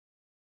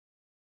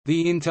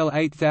The Intel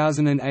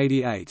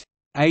 8088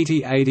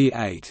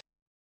 8088,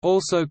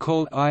 also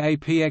called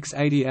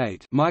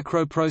IAPX88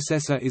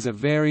 microprocessor, is a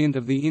variant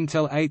of the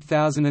Intel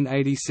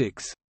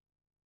 8086.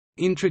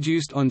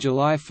 Introduced on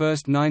July 1,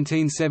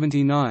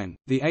 1979,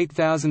 the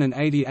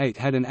 8088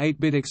 had an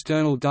 8-bit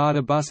external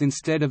data bus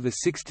instead of the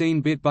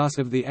 16-bit bus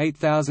of the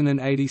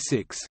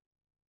 8086.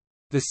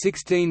 The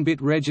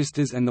 16-bit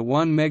registers and the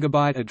 1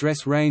 MB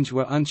address range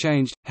were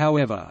unchanged,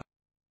 however.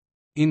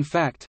 In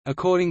fact,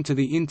 according to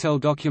the Intel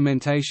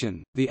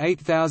documentation, the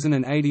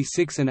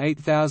 8086 and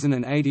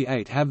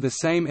 8088 have the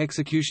same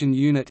execution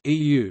unit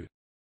 (EU).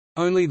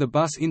 Only the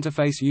bus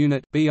interface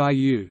unit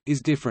 (BIU)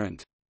 is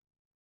different.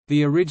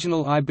 The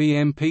original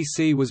IBM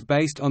PC was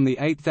based on the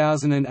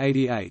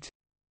 8088.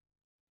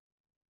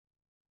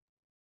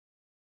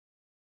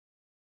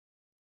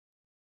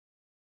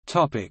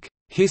 Topic: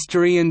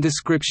 History and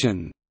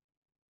description.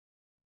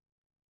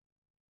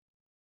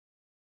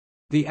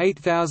 The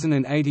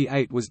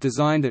 8088 was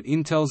designed at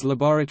Intel's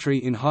laboratory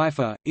in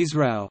Haifa,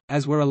 Israel,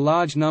 as were a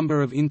large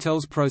number of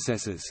Intel's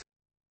processors.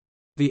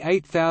 The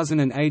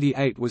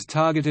 8088 was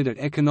targeted at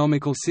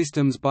economical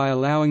systems by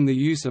allowing the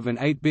use of an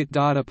 8-bit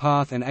data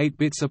path and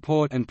 8-bit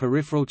support and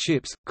peripheral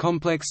chips.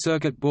 Complex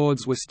circuit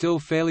boards were still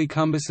fairly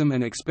cumbersome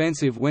and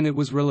expensive when it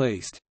was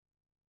released.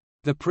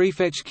 The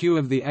prefetch queue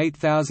of the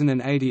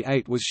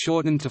 8088 was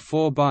shortened to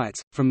 4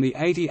 bytes, from the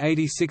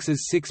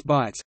 8086's 6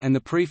 bytes, and the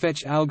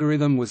prefetch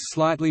algorithm was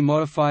slightly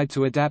modified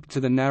to adapt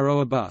to the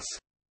narrower bus.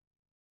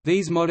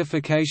 These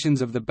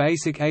modifications of the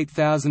basic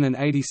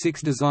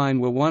 8086 design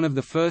were one of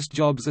the first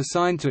jobs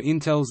assigned to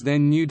Intel's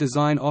then new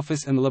design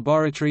office and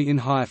laboratory in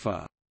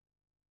Haifa.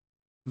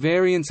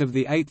 Variants of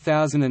the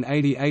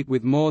 8088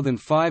 with more than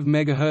 5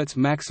 MHz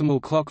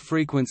maximal clock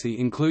frequency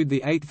include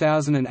the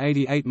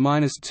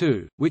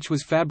 8088-2, which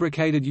was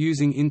fabricated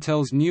using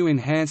Intel's new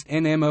enhanced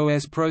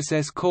NMOS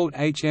process called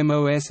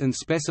HMOS and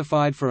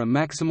specified for a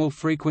maximal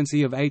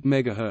frequency of 8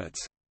 MHz.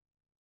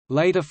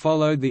 Later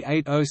followed the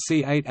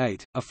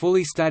 80C88, a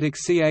fully static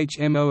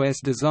CHMOS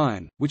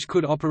design, which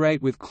could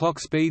operate with clock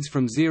speeds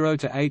from 0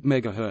 to 8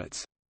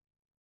 MHz.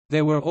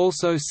 There were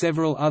also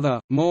several other,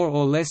 more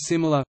or less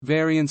similar,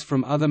 variants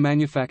from other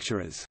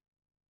manufacturers.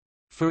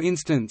 For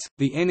instance,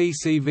 the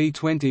NEC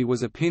V20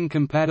 was a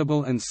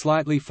pin-compatible and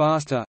slightly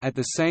faster at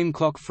the same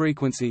clock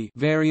frequency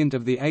variant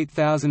of the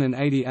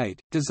 8088,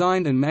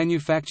 designed and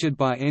manufactured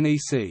by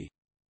NEC.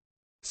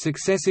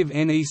 Successive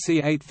NEC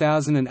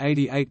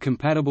 8088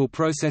 compatible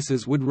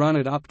processors would run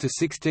at up to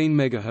 16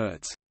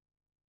 MHz.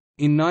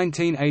 In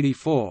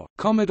 1984,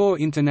 Commodore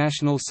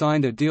International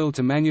signed a deal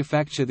to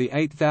manufacture the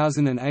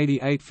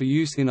 8088 for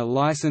use in a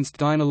licensed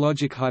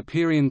Dynalogic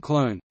Hyperion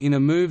clone, in a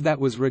move that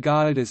was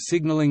regarded as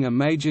signaling a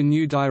major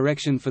new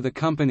direction for the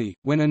company.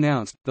 When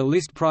announced, the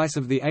list price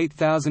of the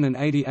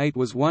 8088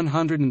 was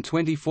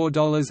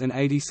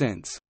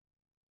 $124.80.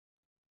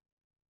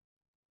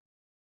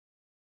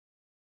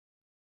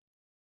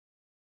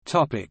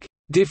 Topic: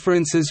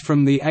 Differences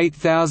from the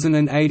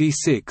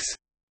 8086.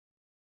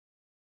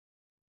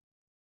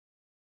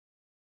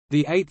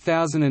 The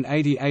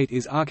 8088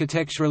 is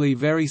architecturally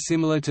very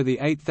similar to the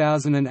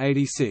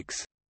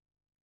 8086.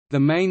 The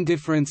main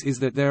difference is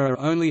that there are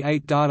only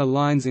 8 data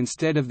lines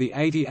instead of the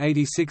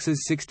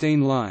 8086's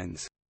 16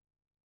 lines.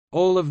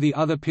 All of the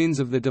other pins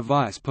of the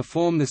device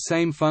perform the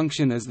same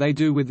function as they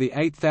do with the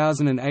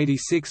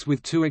 8086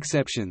 with 2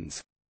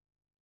 exceptions.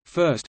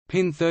 First,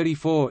 pin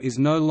 34 is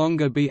no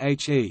longer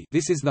BHE.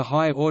 This is the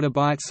high-order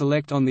byte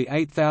select on the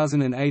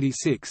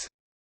 8086.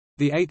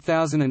 The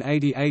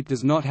 8088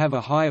 does not have a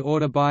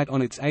high-order byte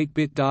on its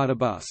 8-bit data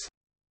bus.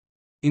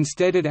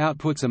 Instead it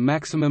outputs a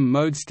maximum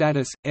mode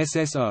status,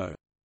 SSO.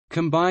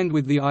 Combined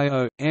with the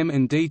I/O, M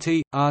and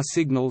DT, R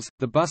signals,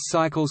 the bus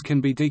cycles can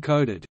be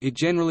decoded. It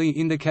generally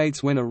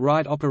indicates when a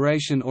write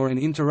operation or an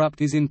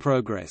interrupt is in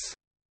progress.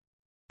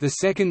 The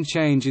second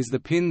change is the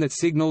pin that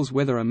signals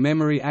whether a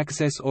memory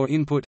access or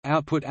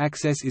input-output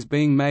access is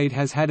being made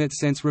has had its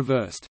sense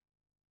reversed.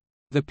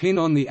 The pin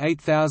on the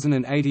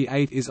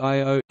 8088 is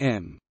I/O,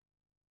 M.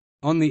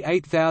 On the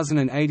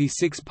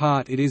 8086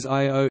 part it is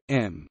I/O,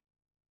 M.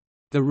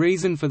 The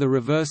reason for the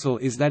reversal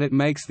is that it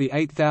makes the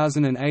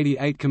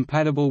 8088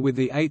 compatible with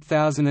the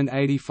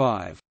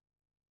 8085.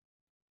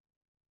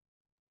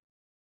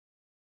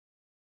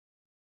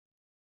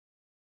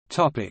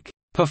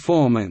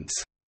 Performance.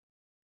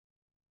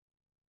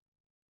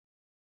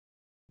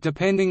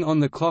 Depending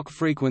on the clock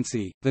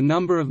frequency, the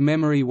number of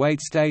memory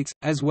wait states,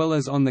 as well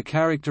as on the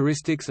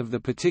characteristics of the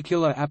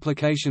particular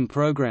application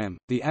program,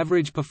 the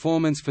average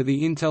performance for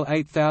the Intel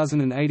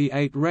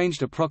 8088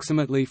 ranged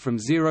approximately from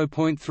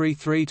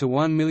 0.33 to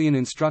 1 million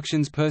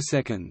instructions per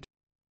second.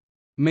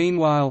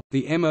 Meanwhile,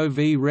 the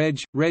MOV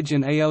reg,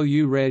 and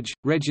ALU reg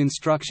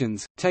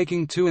instructions,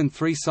 taking 2 and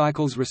 3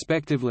 cycles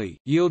respectively,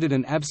 yielded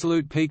an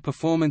absolute peak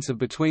performance of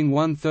between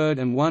 1/3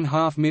 and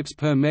 1/2 MIPS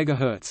per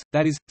megahertz,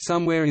 that is,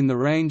 somewhere in the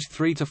range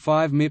 3 to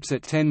 5 MIPS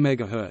at 10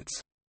 MHz.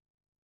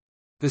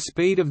 The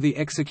speed of the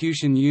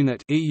execution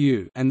unit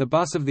 (EU) and the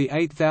bus of the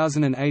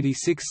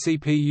 8086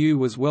 CPU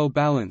was well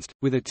balanced,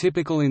 with a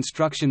typical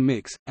instruction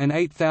mix, and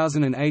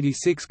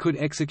 8086 could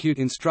execute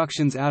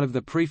instructions out of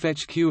the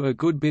prefetch queue a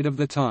good bit of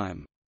the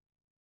time.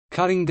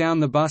 Cutting down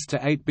the bus to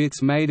 8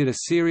 bits made it a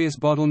serious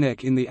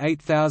bottleneck in the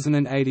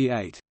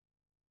 8088.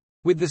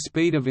 With the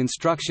speed of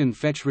instruction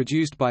fetch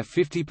reduced by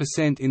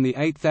 50% in the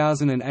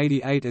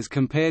 8088 as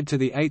compared to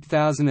the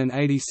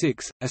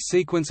 8086, a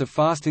sequence of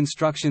fast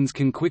instructions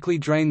can quickly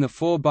drain the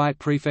 4-byte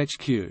prefetch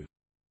queue.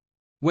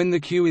 When the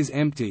queue is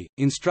empty,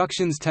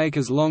 instructions take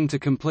as long to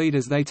complete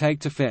as they take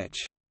to fetch.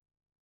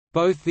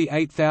 Both the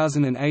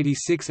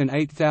 8086 and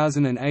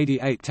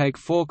 8088 take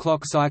 4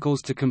 clock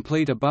cycles to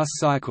complete a bus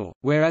cycle,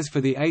 whereas for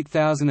the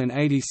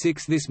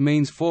 8086 this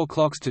means 4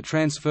 clocks to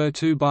transfer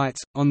 2 bytes,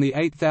 on the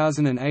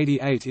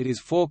 8088 it is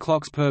 4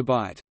 clocks per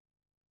byte.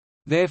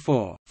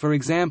 Therefore, for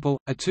example,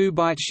 a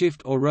 2-byte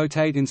shift or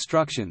rotate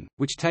instruction,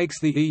 which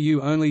takes the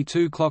EU only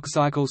 2 clock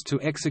cycles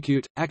to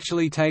execute,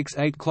 actually takes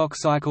 8 clock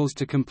cycles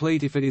to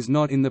complete if it is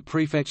not in the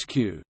prefetch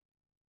queue.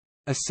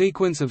 A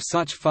sequence of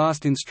such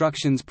fast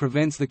instructions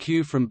prevents the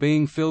queue from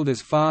being filled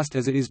as fast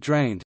as it is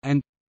drained,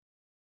 and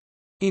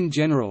in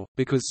general,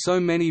 because so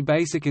many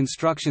basic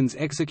instructions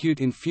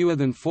execute in fewer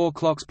than 4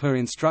 clocks per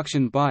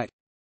instruction byte,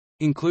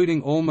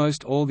 including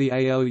almost all the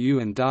ALU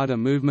and data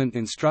movement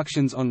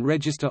instructions on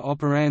register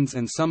operands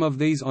and some of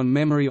these on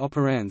memory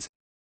operands,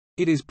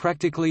 it is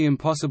practically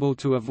impossible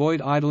to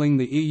avoid idling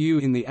the EU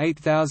in the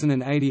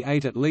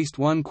 8088 at least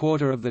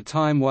 1/4 of the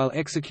time while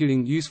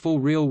executing useful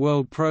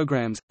real-world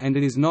programs, and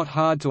it is not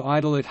hard to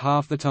idle it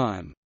half the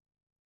time.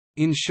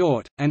 In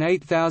short, an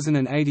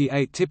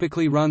 8088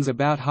 typically runs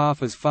about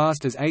half as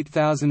fast as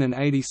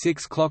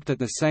 8086 clocked at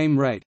the same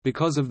rate,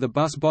 because of the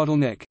bus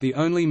bottleneck, the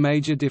only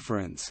major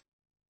difference.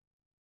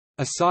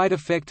 A side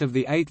effect of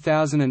the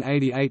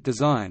 8088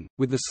 design,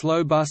 with the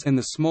slow bus and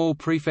the small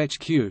prefetch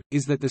queue,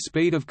 is that the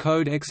speed of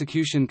code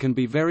execution can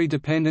be very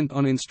dependent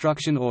on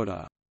instruction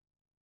order.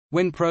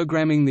 When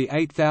programming the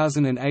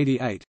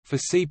 8088, for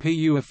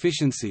CPU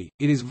efficiency,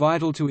 it is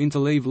vital to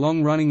interleave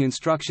long-running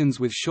instructions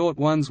with short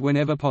ones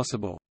whenever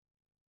possible.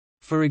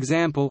 For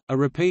example, a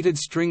repeated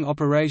string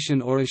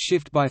operation or a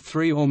shift by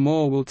 3 or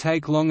more will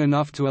take long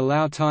enough to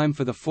allow time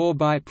for the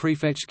 4-byte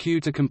prefetch queue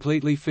to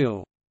completely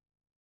fill.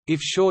 If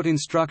short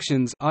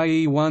instructions,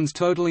 i.e. ones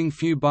totaling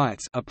few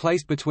bytes, are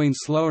placed between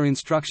slower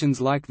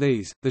instructions like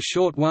these, the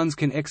short ones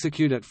can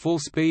execute at full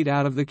speed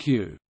out of the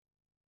queue.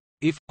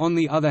 If, on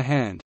the other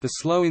hand, the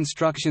slow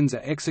instructions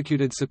are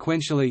executed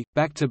sequentially,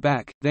 back to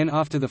back, then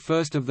after the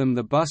first of them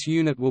the bus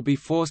unit will be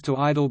forced to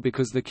idle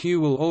because the queue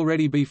will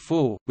already be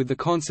full, with the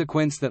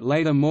consequence that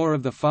later more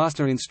of the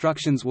faster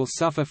instructions will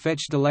suffer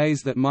fetch delays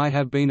that might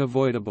have been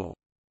avoidable.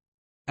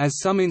 As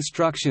some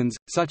instructions,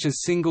 such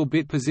as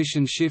single-bit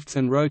position shifts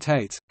and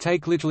rotates,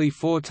 take literally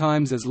 4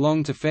 times as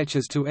long to fetch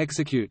as to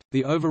execute,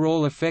 the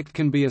overall effect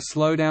can be a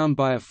slowdown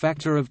by a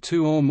factor of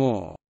 2 or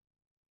more.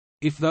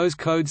 If those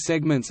code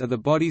segments are the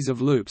bodies of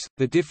loops,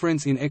 the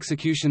difference in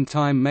execution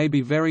time may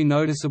be very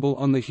noticeable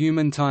on the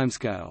human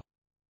timescale.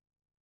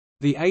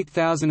 The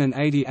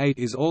 8088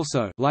 is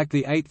also, like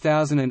the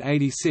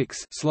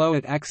 8086, slow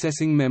at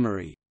accessing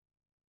memory.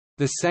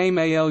 The same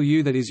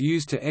ALU that is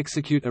used to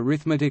execute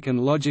arithmetic and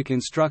logic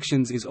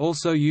instructions is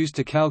also used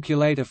to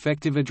calculate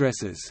effective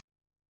addresses.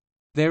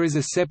 There is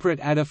a separate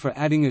adder for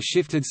adding a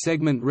shifted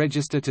segment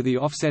register to the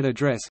offset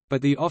address,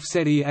 but the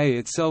offset EA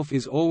itself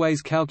is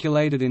always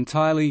calculated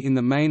entirely in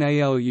the main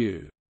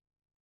ALU.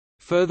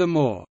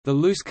 Furthermore, the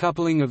loose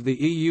coupling of the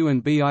EU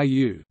and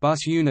BIU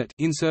bus unit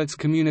inserts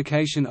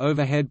communication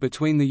overhead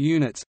between the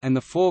units, and the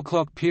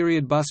 4-clock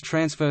period bus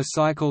transfer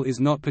cycle is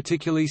not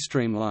particularly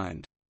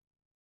streamlined.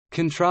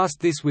 Contrast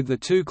this with the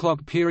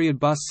 2-clock period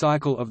bus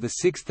cycle of the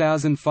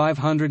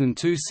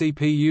 6502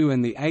 CPU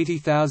and the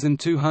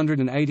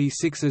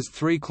 80286's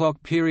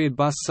 3-clock period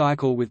bus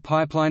cycle with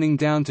pipelining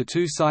down to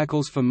 2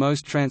 cycles for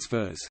most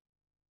transfers.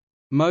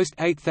 Most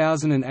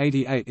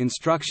 8088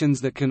 instructions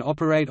that can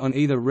operate on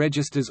either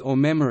registers or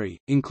memory,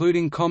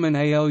 including common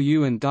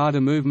ALU and data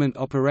movement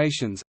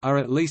operations, are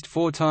at least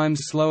 4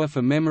 times slower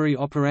for memory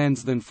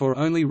operands than for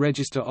only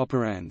register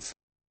operands.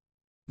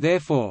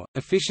 Therefore,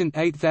 efficient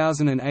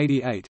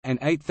 8088 and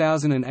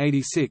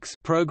 8086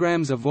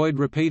 programs avoid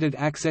repeated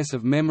access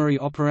of memory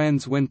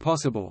operands when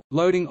possible,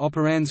 loading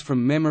operands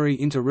from memory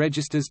into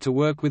registers to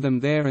work with them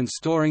there and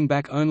storing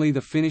back only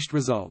the finished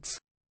results.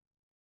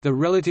 The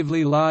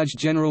relatively large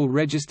general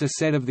register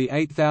set of the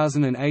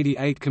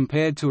 8088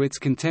 compared to its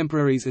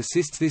contemporaries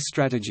assists this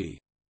strategy.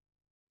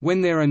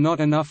 When there are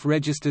not enough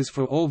registers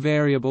for all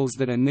variables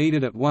that are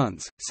needed at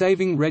once,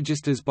 saving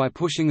registers by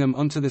pushing them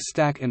onto the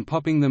stack and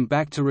popping them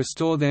back to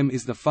restore them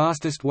is the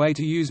fastest way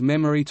to use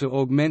memory to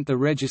augment the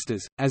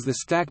registers, as the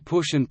stack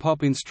push and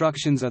pop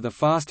instructions are the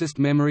fastest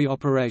memory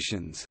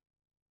operations.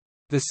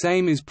 The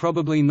same is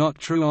probably not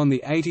true on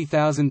the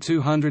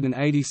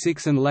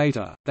 80286 and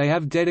later. They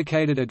have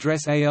dedicated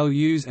address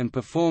ALUs and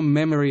perform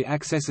memory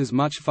accesses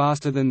much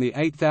faster than the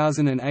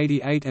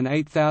 8088 and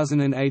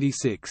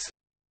 8086.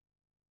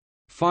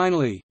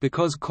 Finally,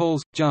 because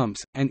calls,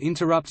 jumps, and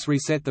interrupts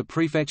reset the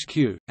prefetch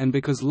queue, and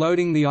because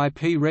loading the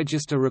IP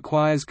register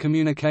requires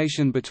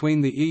communication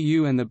between the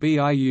EU and the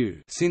BIU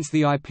since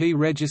the IP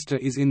register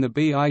is in the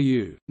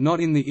BIU, not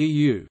in the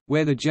EU,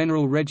 where the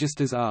general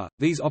registers are,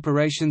 these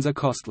operations are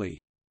costly.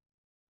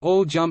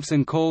 All jumps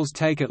and calls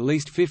take at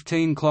least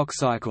 15 clock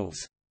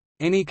cycles.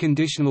 Any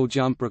conditional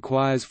jump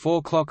requires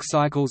 4 clock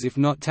cycles if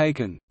not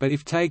taken, but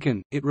if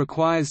taken, it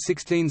requires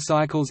 16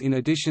 cycles in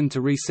addition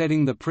to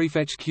resetting the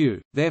prefetch queue.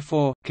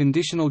 Therefore,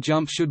 conditional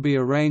jump should be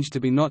arranged to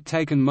be not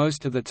taken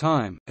most of the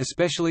time,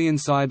 especially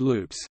inside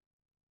loops.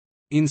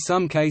 In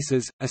some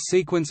cases, a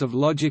sequence of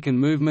logic and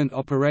movement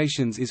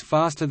operations is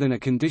faster than a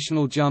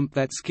conditional jump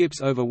that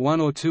skips over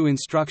one or two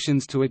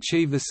instructions to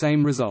achieve the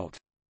same result.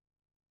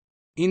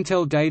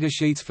 Intel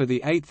datasheets for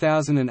the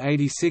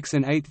 8086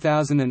 and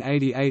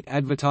 8088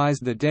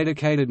 advertised the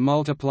dedicated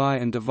multiply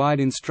and divide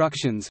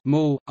instructions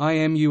mul,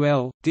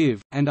 imul,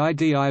 div, and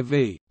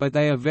idiv, but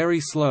they are very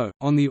slow,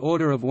 on the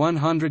order of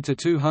 100 to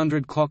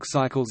 200 clock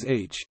cycles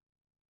each.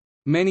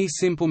 Many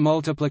simple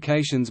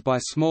multiplications by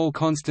small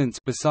constants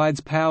besides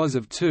powers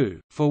of 2,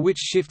 for which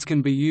shifts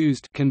can be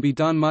used, can be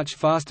done much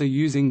faster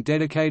using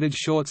dedicated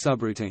short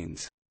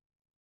subroutines.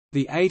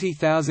 The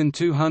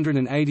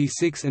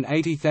 80286 and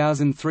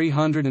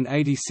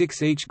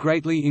 80386 each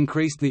greatly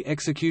increased the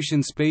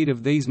execution speed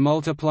of these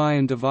multiply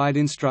and divide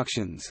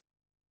instructions.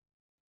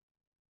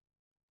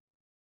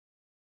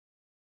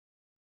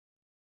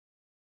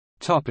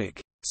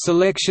 Topic: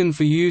 Selection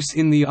for use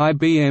in the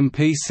IBM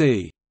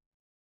PC.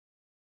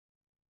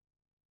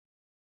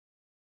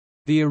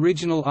 The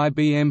original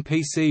IBM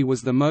PC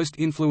was the most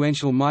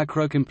influential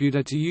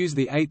microcomputer to use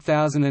the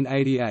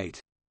 8088.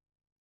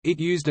 It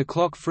used a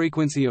clock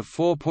frequency of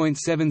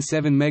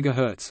 4.77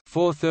 MHz,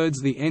 4/3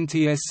 the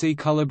NTSC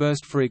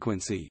colorburst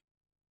frequency.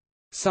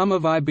 Some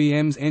of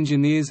IBM's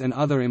engineers and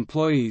other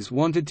employees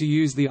wanted to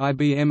use the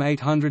IBM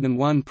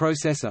 801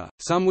 processor,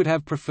 some would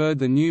have preferred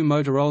the new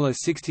Motorola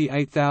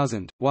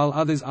 68000, while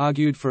others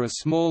argued for a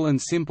small and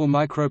simple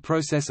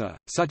microprocessor,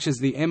 such as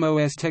the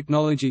MOS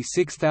Technology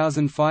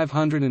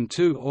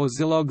 6502 or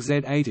Zilog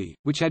Z80,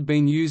 which had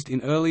been used in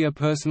earlier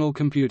personal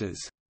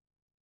computers.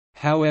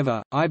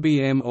 However,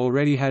 IBM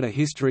already had a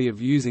history of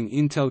using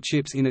Intel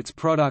chips in its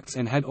products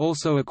and had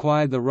also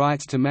acquired the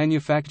rights to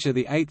manufacture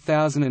the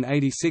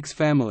 8086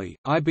 family.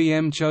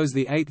 IBM chose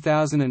the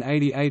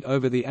 8088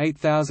 over the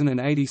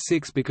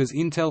 8086 because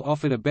Intel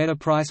offered a better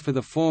price for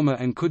the former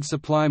and could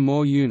supply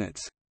more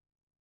units.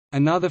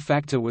 Another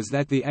factor was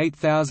that the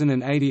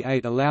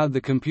 8088 allowed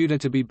the computer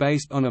to be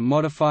based on a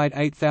modified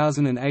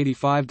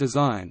 8085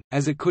 design,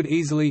 as it could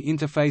easily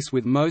interface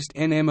with most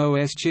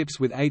NMOS chips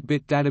with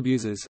 8-bit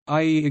databuses,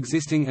 i.e.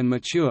 existing and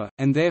mature,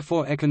 and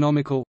therefore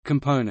economical,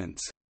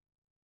 components.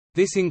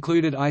 This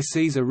included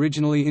ICs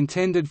originally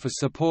intended for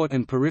support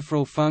and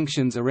peripheral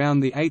functions around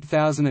the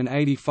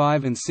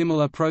 8085 and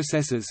similar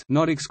processors,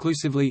 not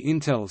exclusively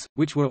Intel's,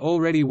 which were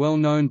already well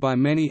known by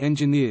many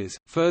engineers,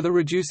 further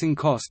reducing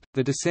cost.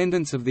 The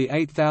descendants of the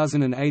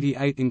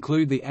 8088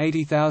 include the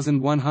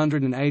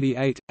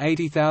 80188,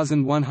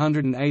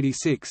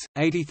 80186,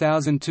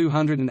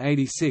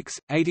 80286,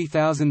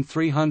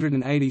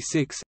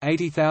 80386,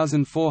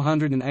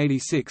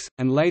 80486,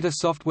 and later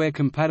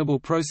software-compatible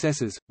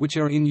processors, which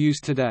are in use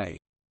today.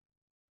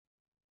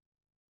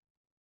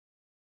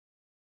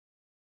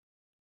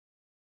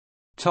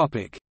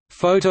 Topic: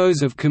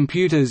 Photos of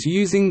computers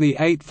using the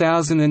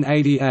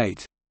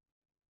 8088.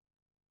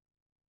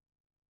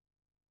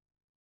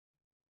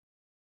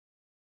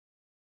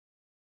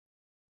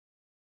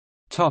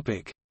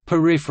 Topic: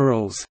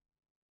 Peripherals.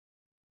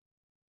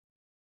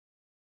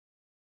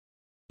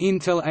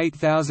 Intel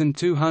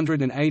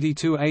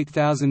 8282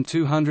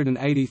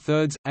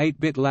 8283,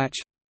 8-bit latch.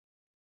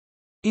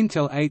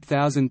 Intel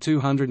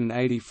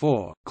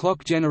 8284,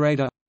 clock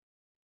generator.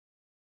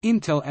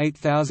 Intel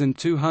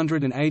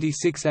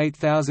 8286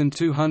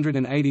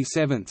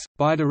 8287,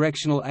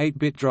 bidirectional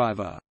 8-bit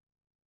driver.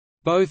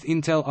 Both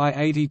Intel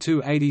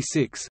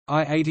i8286,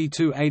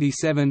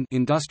 i8287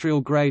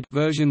 industrial grade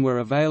version were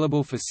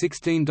available for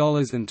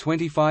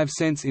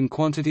 $16.25 in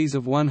quantities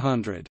of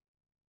 100.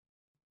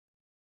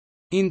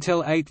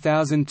 Intel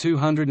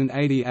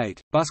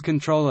 8288, bus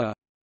controller.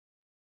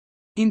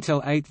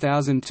 Intel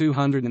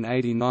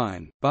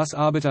 8289, bus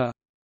arbiter.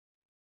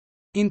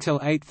 Intel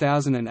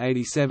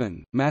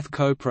 8087, math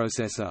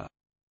coprocessor.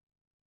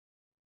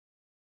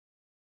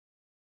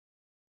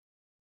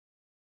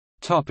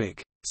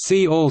 Topic: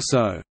 See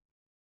also.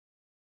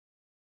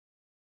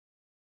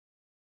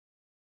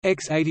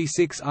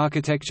 x86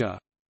 architecture.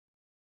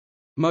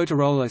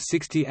 Motorola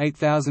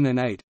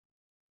 68008.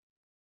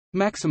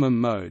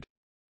 Maximum mode.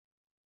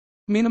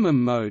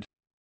 Minimum mode.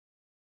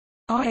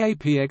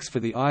 IAPX for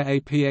the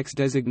IAPX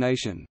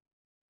designation.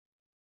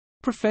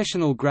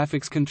 Professional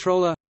graphics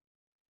controller.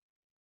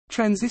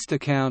 Transistor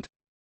count.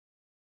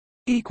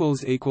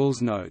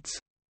 Notes